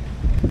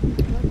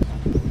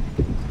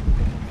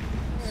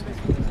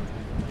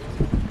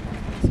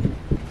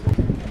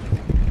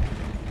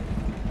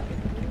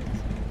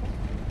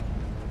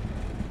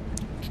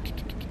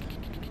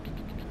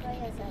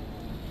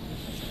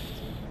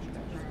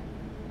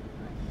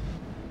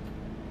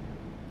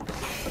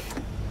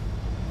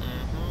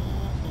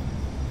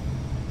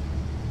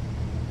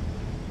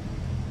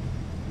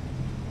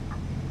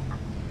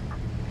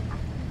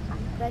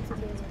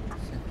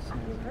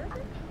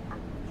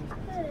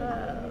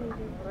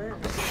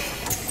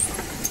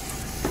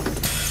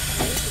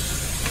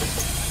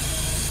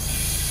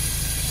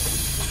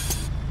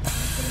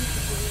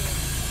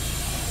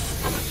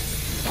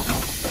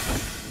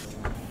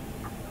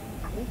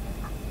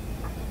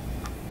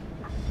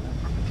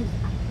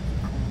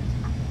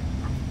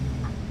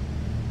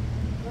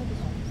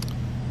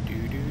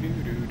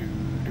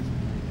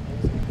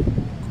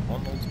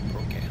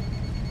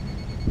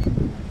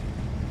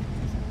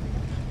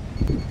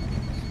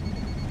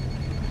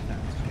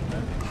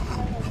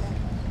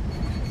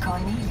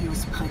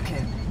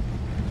 Brücke.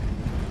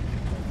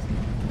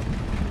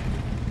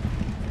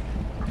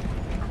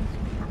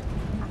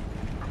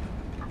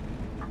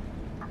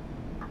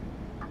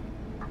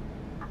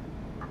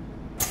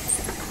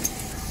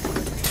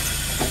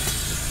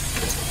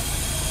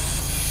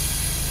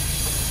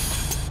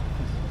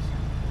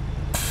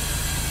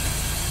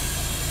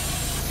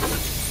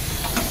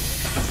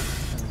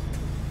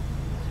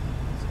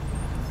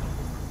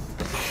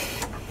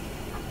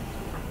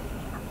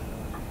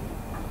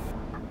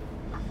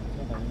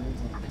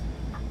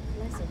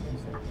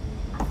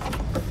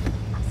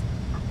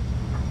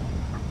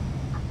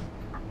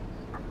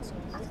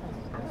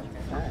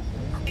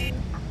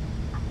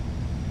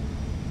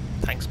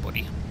 Thanks,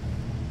 buddy.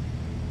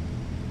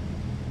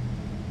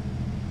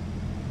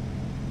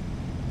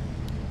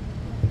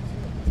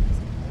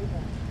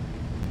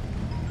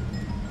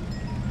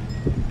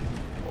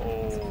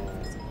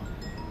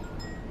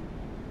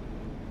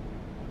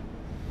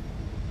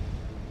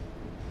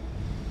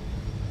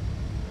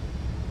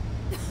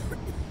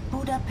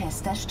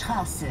 Budapester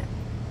Straße.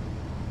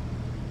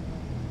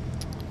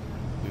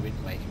 We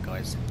didn't make it,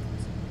 guys.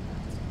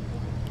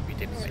 We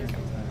didn't make it.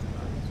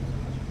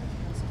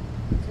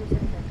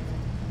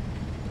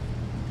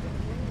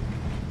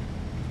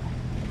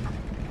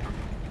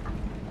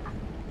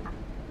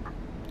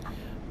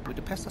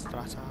 Budapester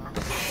Straße.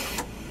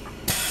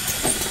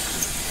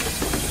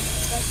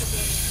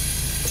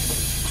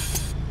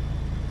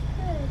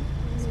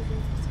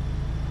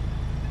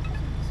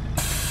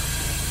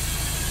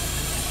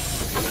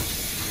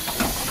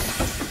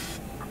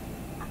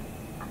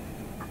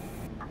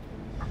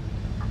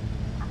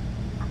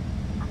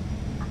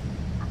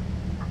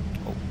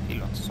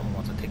 Someone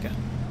wants a ticket.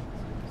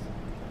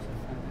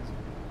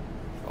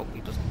 Oh,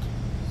 he doesn't.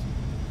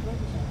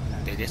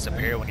 They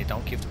disappear when you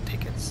don't give them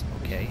tickets.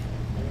 Okay.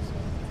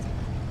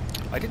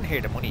 I didn't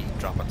hear the money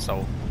dropping,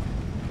 so...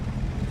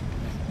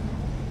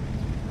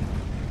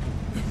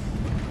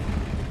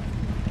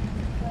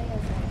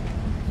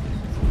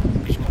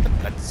 Breitscheidplatz.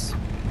 Platz.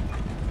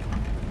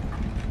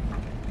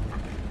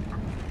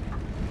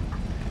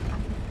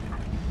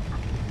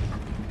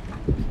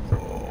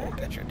 Oh,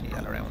 get your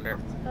DL around there.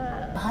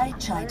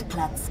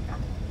 Breitscheidplatz.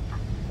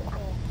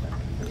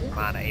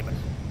 Man aiming.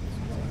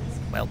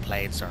 Well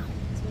played, sir.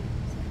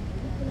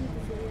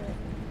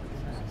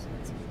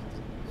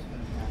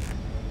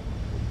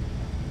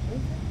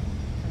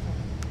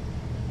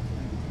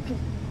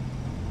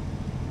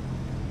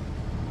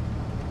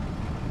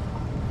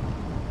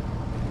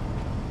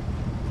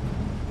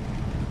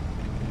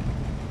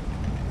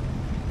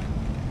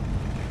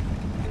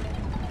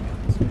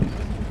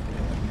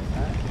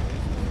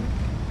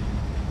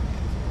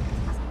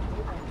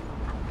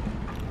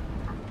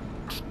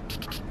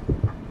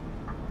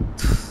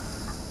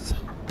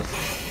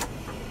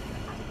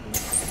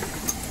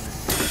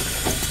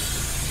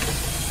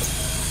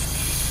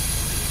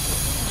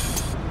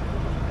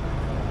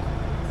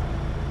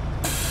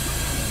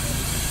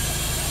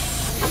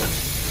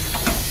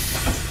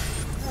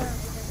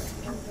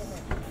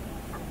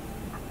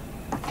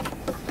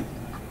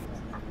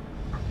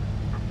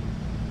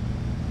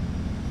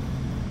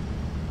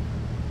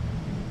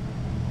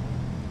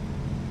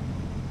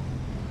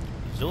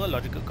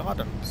 Zoologischer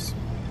Gardens.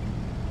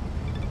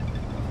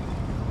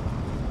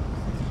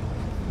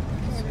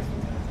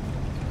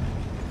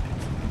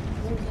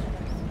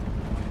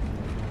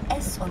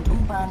 S- und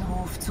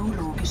U-Bahnhof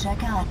Zoologischer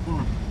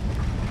Garten.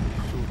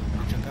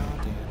 Zoologischer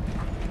Garten.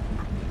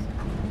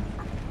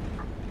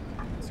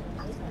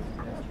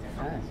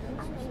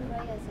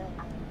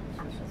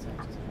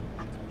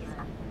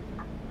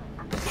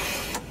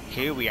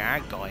 Here we are,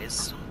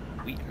 guys.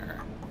 We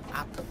are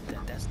at the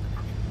destination.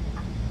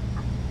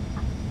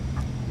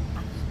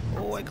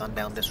 Oh, I've gone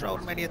down this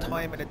road many a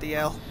time in a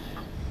DL.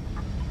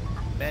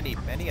 Many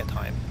a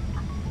time.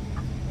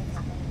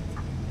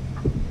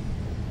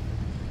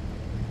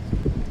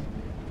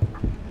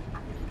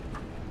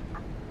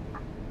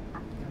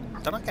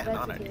 They're not getting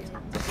on, are they?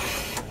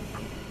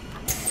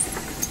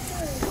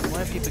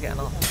 Why are people getting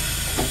on?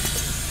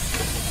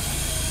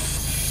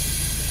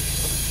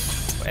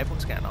 Well,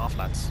 everyone's getting off,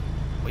 lads.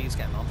 What are you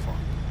getting on for?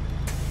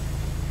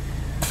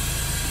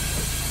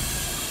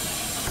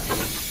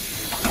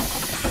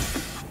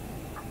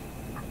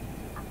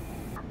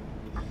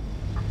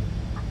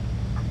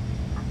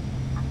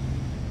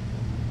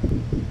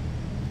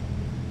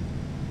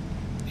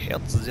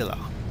 Herzzilla.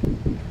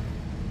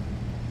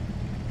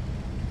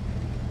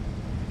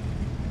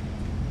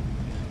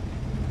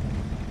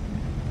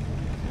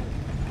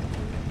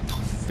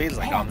 Feels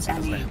like on,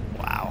 doesn't it?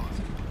 Wow.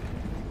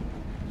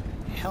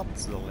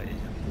 Herzzilla.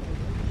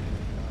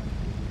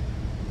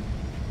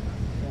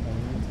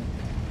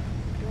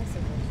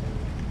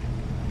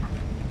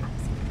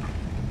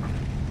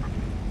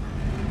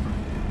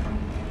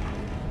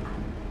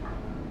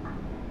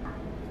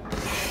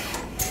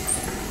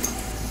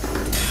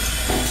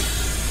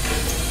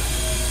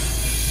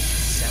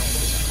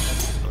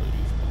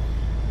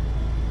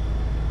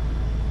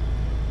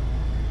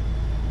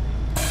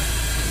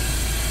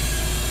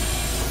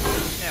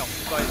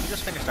 Guys,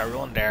 just finished our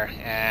run there.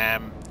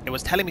 It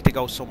was telling me to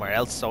go somewhere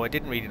else, so I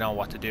didn't really know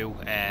what to do.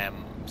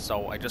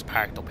 So I just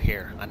parked up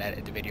here and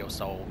edited the video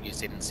so you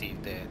didn't see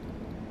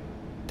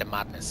the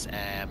madness.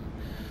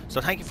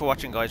 So thank you for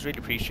watching, guys. Really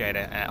appreciate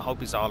it. I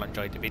hope you all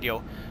enjoyed the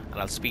video,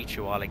 and I'll speak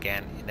to you all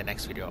again in the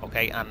next video.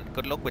 Okay, and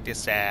good luck with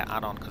this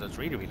add-on because it's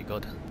really, really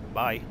good.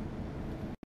 Bye.